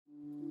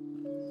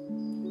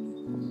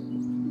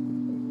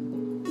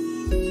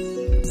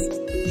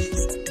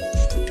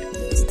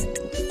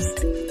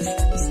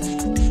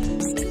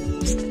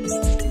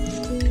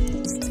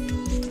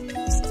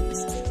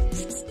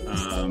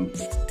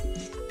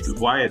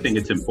why I think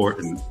it's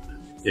important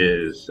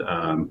is,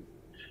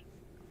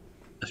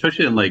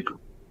 especially in like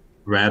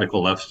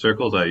radical left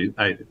circles,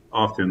 I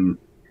often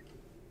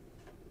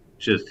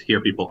just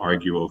hear people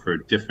argue over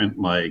different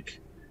like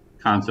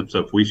concepts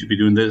of we should be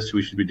doing this,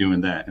 we should be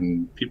doing that,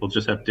 and people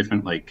just have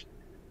different like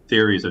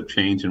theories of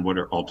change and what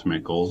our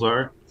ultimate goals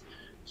are.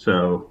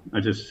 So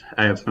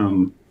I have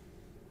some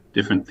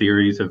different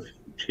theories of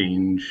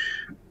change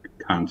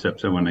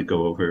concepts I want to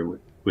go over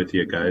with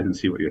you guys and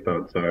see what your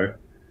thoughts are.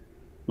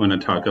 I want to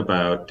talk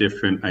about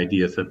different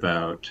ideas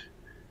about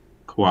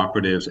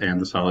cooperatives and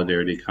the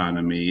solidarity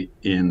economy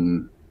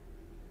in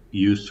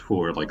use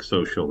for like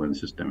social and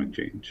systemic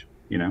change,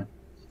 you know?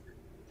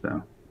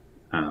 So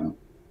um,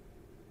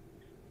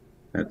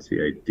 that's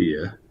the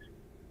idea.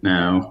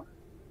 Now,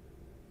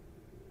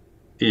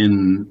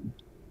 in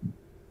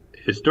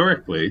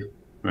historically,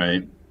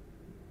 right,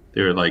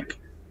 there are like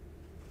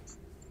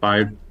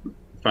five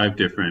five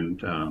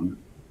different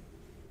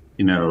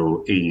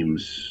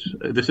aims.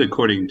 This is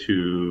according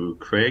to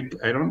Craig.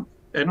 I don't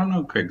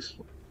know Craig's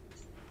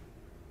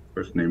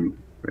first name.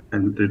 I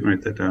didn't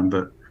write that down,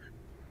 but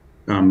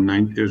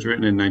it was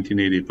written in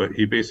 1980. But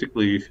he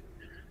basically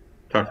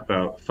talked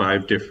about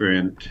five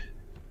different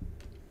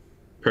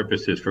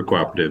purposes for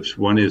cooperatives.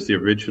 One is the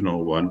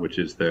original one, which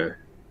is the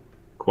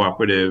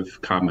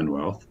cooperative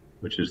commonwealth,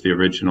 which is the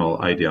original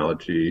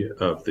ideology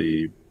of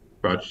the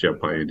Rochdale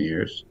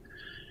pioneers.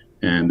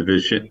 And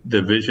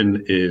the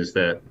vision is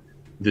that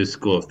this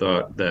school of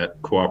thought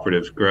that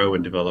cooperatives grow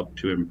and develop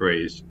to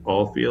embrace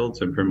all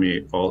fields and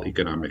permeate all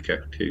economic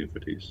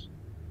activities.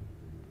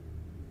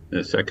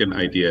 The second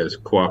idea is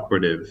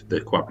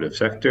the cooperative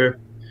sector,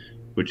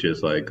 which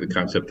is like the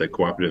concept that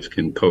cooperatives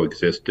can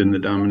coexist in the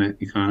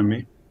dominant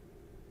economy.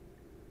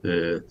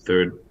 The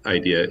third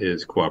idea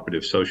is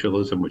cooperative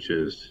socialism, which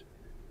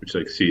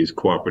like sees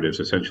cooperatives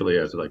essentially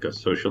as like a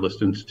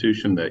socialist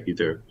institution that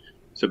either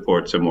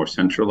supports a more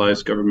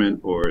centralized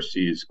government or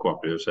sees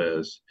cooperatives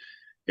as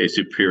a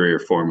superior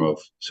form of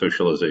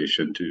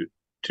socialization to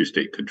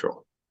state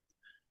control.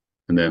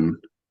 And then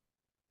the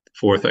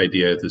fourth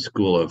idea is the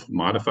school of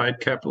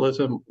modified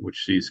capitalism,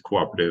 which sees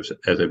cooperatives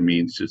as a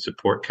means to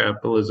support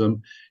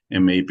capitalism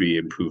and maybe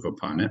improve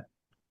upon it.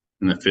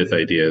 And the fifth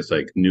idea is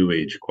like new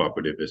age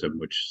cooperativism,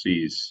 which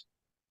sees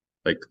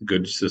like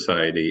good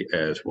society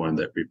as one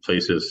that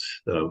replaces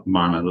the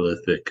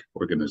monolithic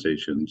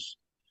organizations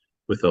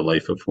with a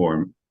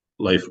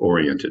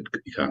life-oriented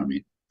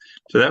economy.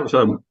 So that was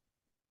a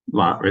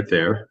lot right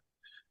there,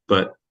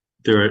 but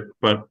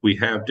we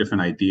have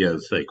different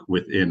ideas like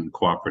within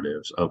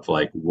cooperatives of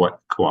like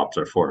what co-ops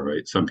are for,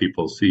 right? Some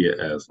people see it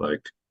as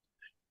like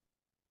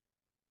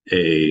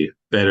a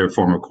better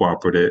form of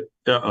cooperative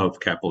of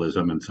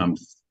capitalism, and some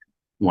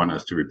want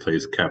us to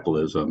replace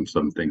capitalism.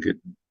 Some think it's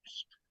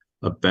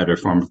a better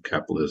form of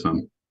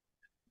capitalism,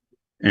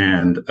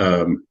 and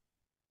I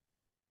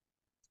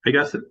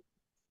guess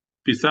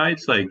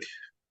besides like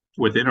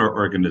within our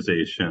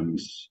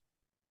organizations,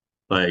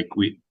 like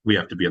we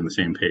have to be on the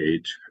same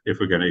page if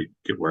we're going to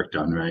get work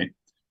done, right?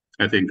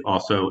 I think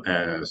also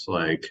as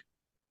like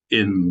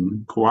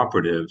in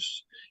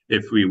cooperatives,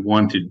 if we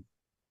want to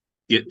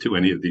get to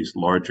any of these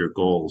larger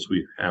goals,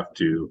 we have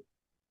to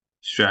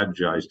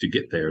strategize to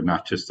get there,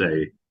 not just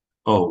say,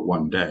 oh,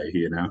 one day,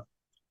 you know?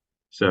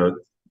 So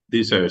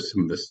these are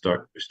some of the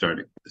starting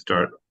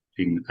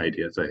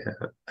ideas I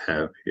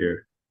have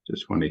here.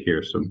 Just want to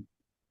hear some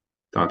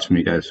thoughts from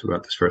you guys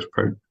about this first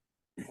part.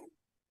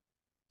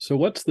 So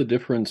what's the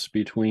difference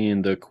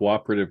between the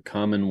cooperative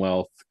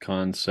commonwealth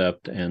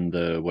concept and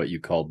the what you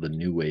called the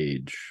new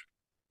age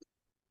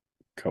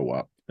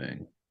co-op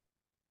thing?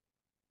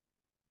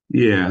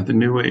 Yeah, the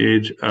new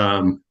age.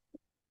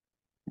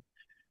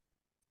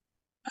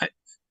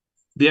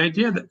 The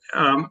idea that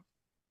I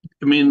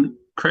mean,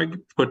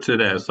 Craig puts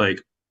it as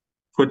like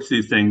puts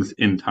these things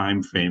in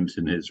time frames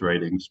in his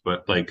writings,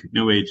 but like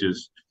new age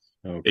is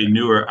a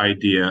newer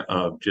idea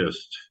of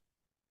just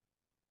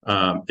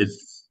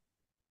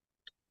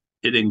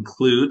it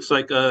includes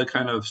like a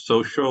kind of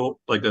social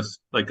like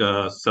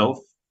a self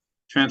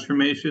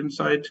transformation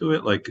side to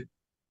it, like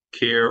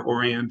care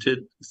oriented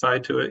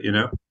side to it, you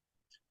know.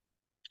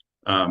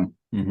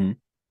 Mm-hmm.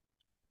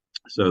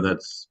 So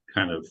that's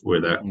kind of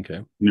where that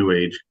new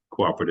age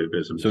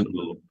cooperativism is a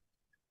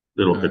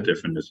little bit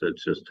different. Is it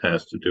just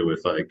has to do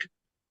with like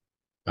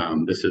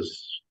this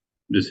is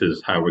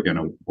how we're going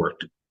to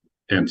work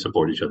and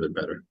support each other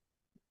better.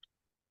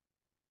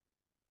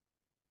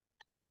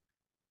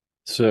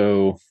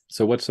 So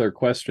what's their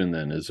question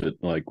then? Is it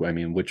like, I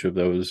mean, which of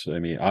those? I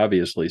mean,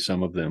 obviously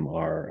some of them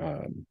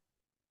are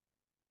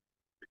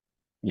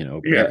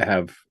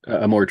have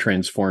a more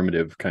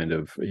transformative kind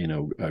of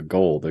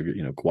goal,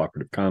 the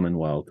cooperative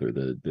commonwealth or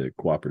the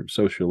cooperative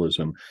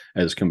socialism,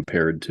 as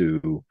compared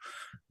to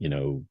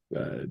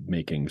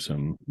making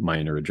some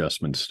minor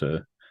adjustments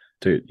to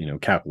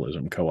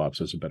capitalism. Co-ops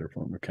is a better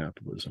form of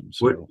capitalism.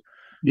 So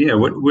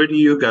where do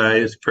you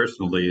guys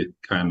personally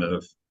kind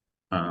of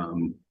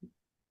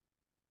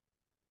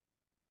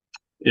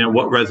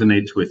what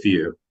resonates with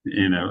you,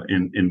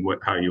 in what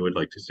how you would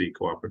like to see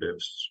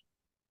cooperatives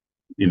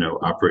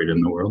operate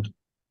in the world.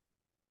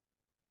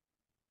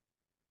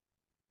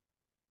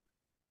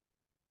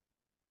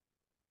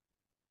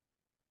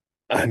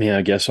 I mean,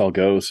 I guess I'll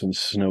go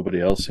since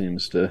nobody else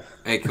seems to.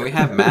 Hey, can we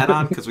have Matt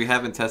on? Because we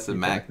haven't tested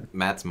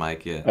Matt's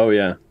mic yet. Oh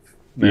yeah,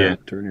 Yeah.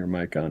 Matt, turn your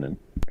mic on and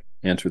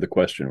answer the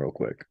question real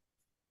quick.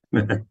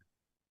 Can't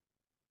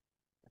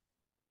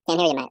hear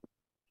you, Matt.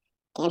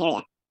 Can't hear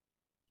you.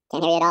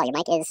 Can't hear you at all. Your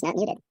mic is not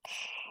muted.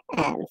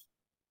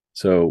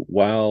 So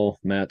while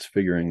Matt's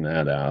figuring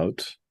that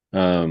out,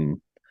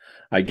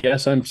 I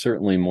guess I'm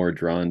certainly more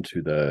drawn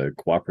to the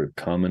cooperative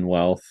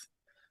commonwealth,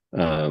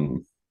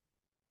 kind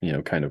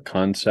of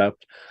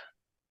concept.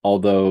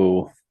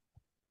 Although,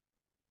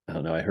 I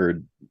don't know, I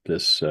heard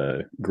this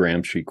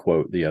Gramsci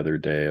quote the other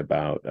day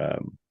about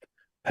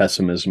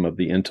pessimism of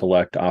the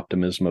intellect,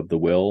 optimism of the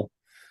will.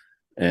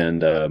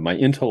 And my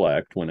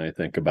intellect, when I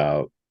think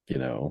about,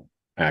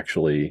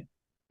 actually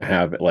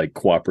have like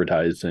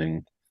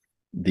cooperativizing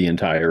the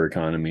entire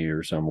economy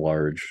or some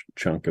large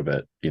chunk of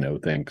it,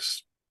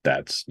 thinks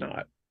that's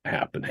not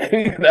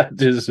happening. That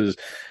just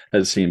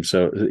has seemed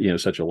so,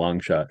 such a long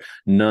shot.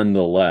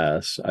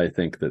 Nonetheless, I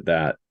think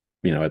that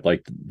I'd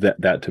like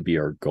that to be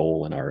our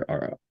goal and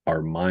our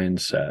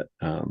mindset.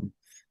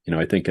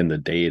 I think in the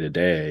day to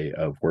day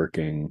of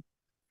working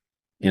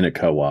in a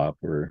co-op,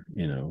 where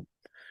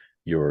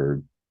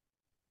you're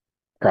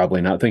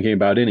probably not thinking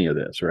about any of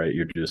this, right?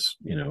 You're just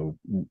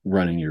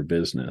running your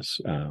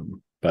business.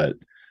 But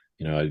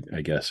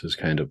I guess is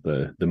kind of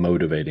the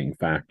motivating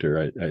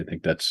factor. I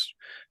think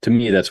to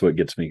me that's what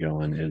gets me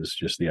going, is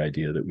just the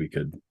idea that we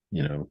could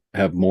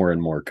have more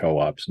and more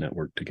co-ops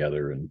network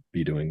together and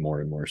be doing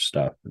more and more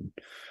stuff. And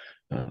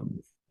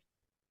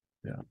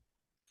yeah,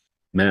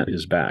 Matt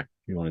is back.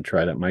 You want to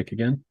try that mic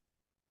again?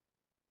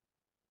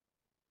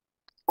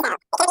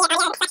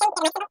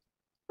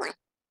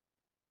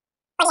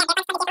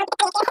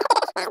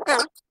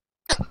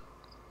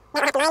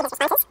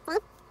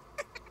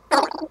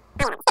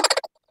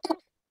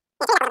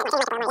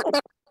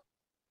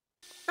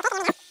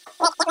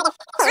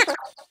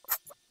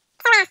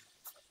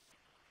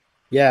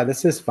 Yeah,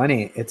 this is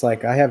funny. It's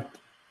like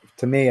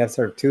to me, I have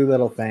sort of two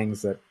little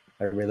things that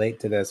I relate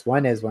to this.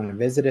 One is when I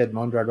visited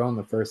Mondragon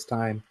the first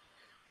time,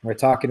 we're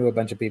talking to a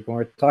bunch of people.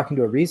 We're talking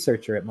to a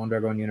researcher at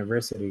Mondragon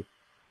University.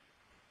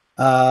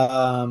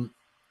 And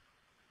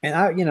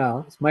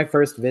it's my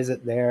first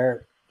visit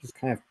there, just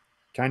kind of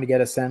trying to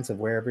get a sense of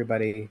where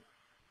everybody,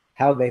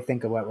 how they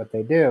think about what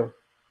they do.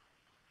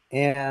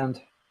 And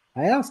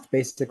I asked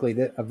basically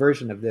a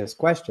version of this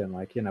question,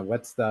 like,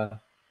 what's the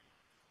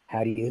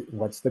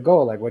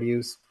goal? Like,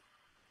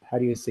 how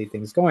do you see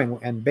things going?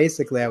 And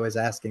basically I was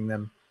asking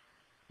them,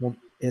 well,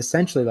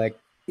 essentially, like,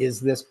 is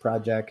this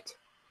project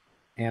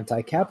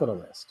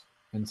anti-capitalist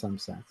in some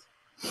sense?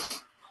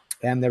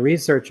 And the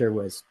researcher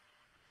was,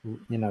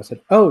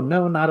 said, oh,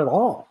 no, not at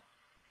all.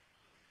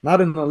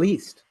 Not in the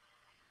least.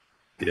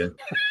 Yeah.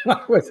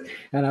 I was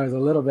a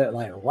little bit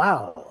like,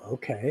 wow,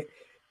 okay.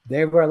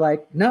 They were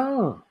like,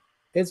 no,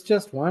 it's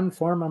just one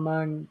form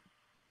among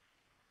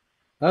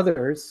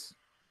others.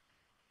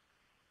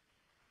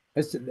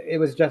 It's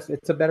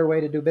a better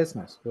way to do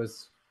business,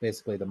 was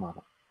basically the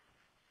model,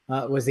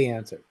 was the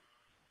answer.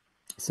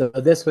 So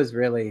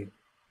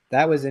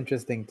that was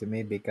interesting to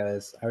me,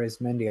 because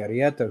Arismendi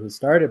Arrieta, who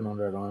started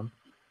Mondragon,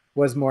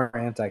 was more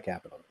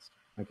anti-capitalist.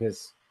 Like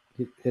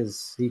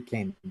he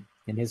came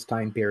in his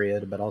time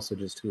period, but also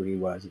just who he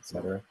was,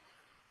 etc.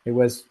 It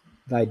was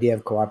the idea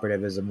of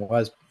cooperativism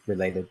was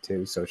related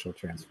to social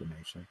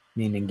transformation,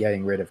 meaning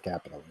getting rid of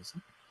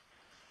capitalism.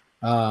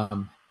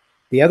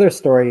 The other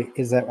story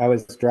is that I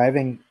was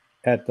driving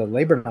at the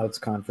Labor Notes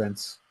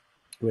conference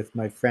with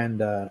my friend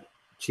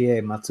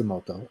Chie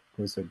Matsumoto,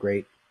 who's a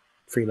great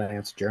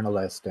freelance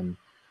journalist and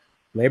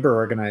labor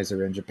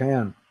organizer in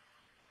Japan.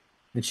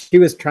 And she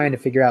was trying to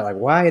figure out, like,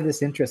 why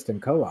this interest in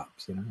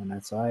co-ops, and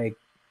that's why I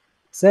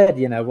said,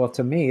 well,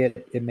 to me,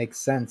 it makes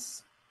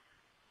sense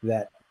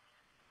that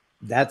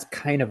that's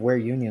kind of where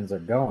unions are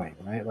going,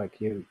 right? Like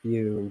you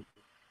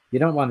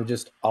don't want to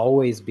just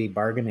always be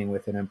bargaining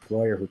with an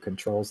employer who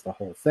controls the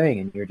whole thing,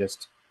 and you're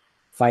just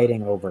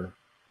fighting over,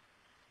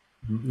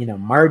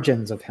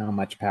 margins of how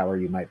much power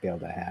you might be able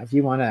to have.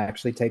 You want to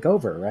actually take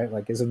over, right?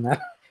 Like, isn't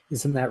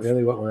that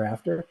really what we're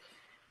after?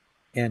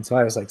 And so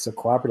I was like, so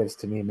cooperatives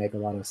to me make a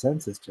lot of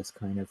sense. It's just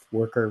kind of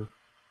worker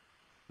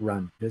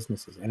run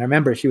businesses. And I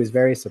remember she was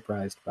very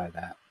surprised by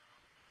that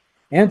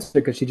answer,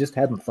 because she just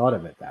hadn't thought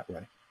of it that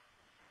way.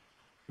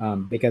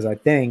 Because I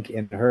think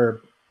in the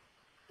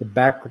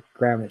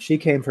background that she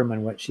came from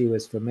and what she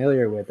was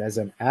familiar with as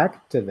an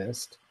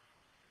activist,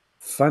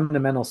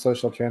 fundamental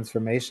social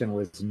transformation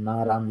was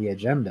not on the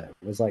agenda.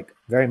 It was like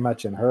very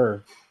much in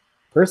her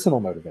personal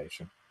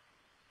motivation,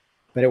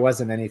 but it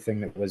wasn't anything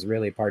that was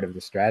really part of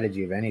the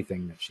strategy of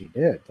anything that she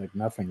did. Like,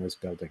 nothing was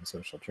building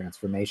social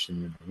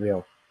transformation in a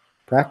real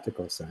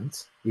practical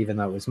sense, even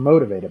though it was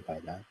motivated by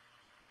that.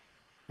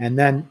 And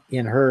then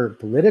in her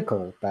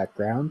political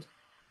background,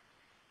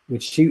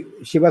 which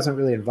she wasn't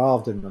really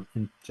involved in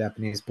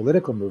Japanese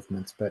political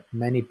movements, but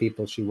many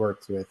people she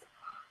worked with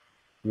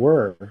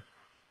were.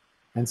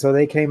 And so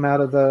they came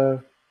out of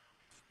the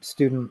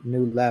student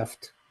New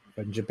Left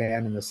in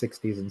Japan in the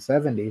 60s and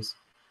 70s.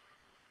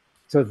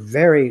 So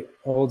very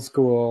old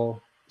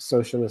school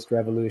socialist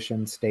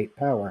revolution, state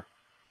power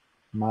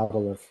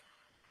model of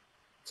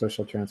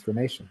social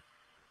transformation.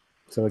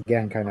 So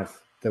again, kind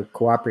of the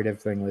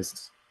cooperative thing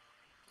was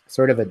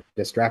sort of a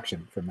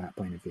distraction from that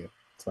point of view.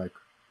 It's like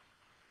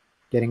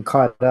getting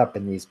caught up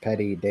in these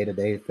petty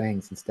day-to-day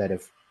things instead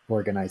of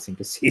organizing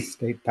to seize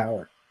state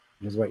power,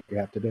 which is what you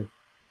have to do.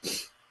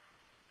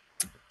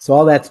 So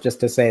all that's just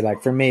to say,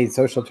 like, for me,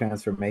 social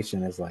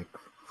transformation is like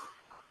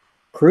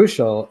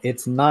crucial.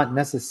 It's not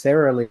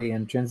necessarily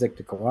intrinsic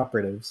to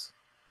cooperatives.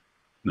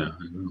 No,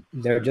 I know.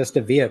 They're just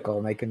a vehicle,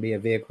 and they can be a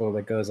vehicle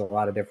that goes a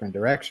lot of different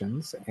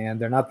directions, and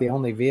they're not the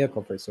only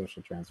vehicle for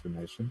social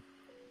transformation.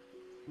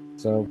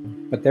 So,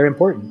 but they're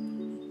important.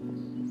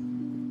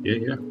 Yeah,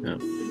 yeah. Yeah.